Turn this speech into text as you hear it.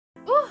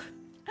Ooh,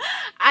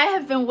 I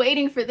have been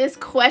waiting for this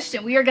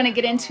question. We are going to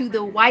get into the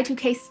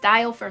Y2K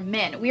style for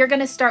men. We are going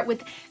to start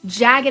with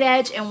jagged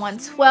edge and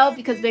 112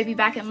 because baby,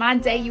 back in my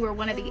day, you were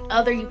one or the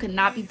other. You could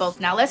not be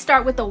both. Now let's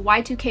start with the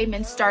Y2K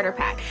men's starter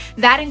pack.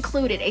 That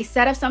included a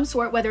set of some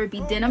sort, whether it be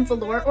denim,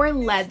 velour, or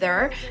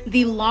leather,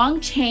 the long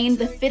chain,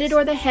 the fitted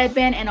or the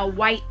headband, and a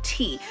white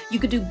tee. You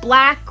could do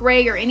black,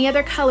 gray, or any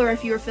other color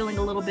if you were feeling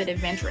a little bit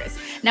adventurous.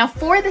 Now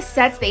for the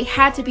sets, they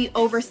had to be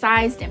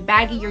oversized and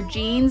baggy. Your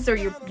jeans or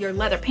your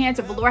leather pants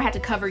or velour had to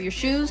cover your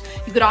shoes.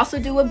 You could also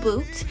do a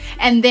boot,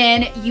 and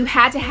then you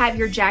had to have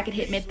your jacket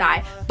hit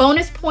mid-thigh.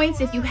 Bonus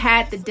points if you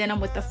had the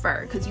denim with the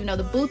fur, because you know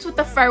the boots with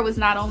the fur was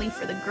not only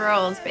for the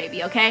girls,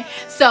 baby, okay?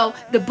 So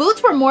the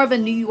boots were more of a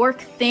New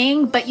York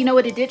thing, but you know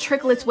what, it did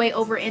trickle its way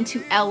over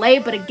into LA.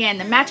 But again,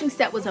 the matching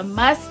set was a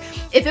must.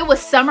 If it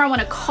was summer, I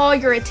want to call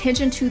your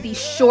attention to the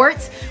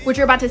shorts, which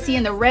you're about to see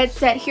in the red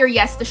set here.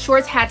 Yes, the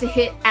shorts had to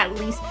hit at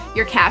least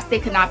your calves. They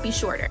could not be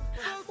shorter.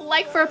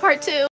 Like for a part 2.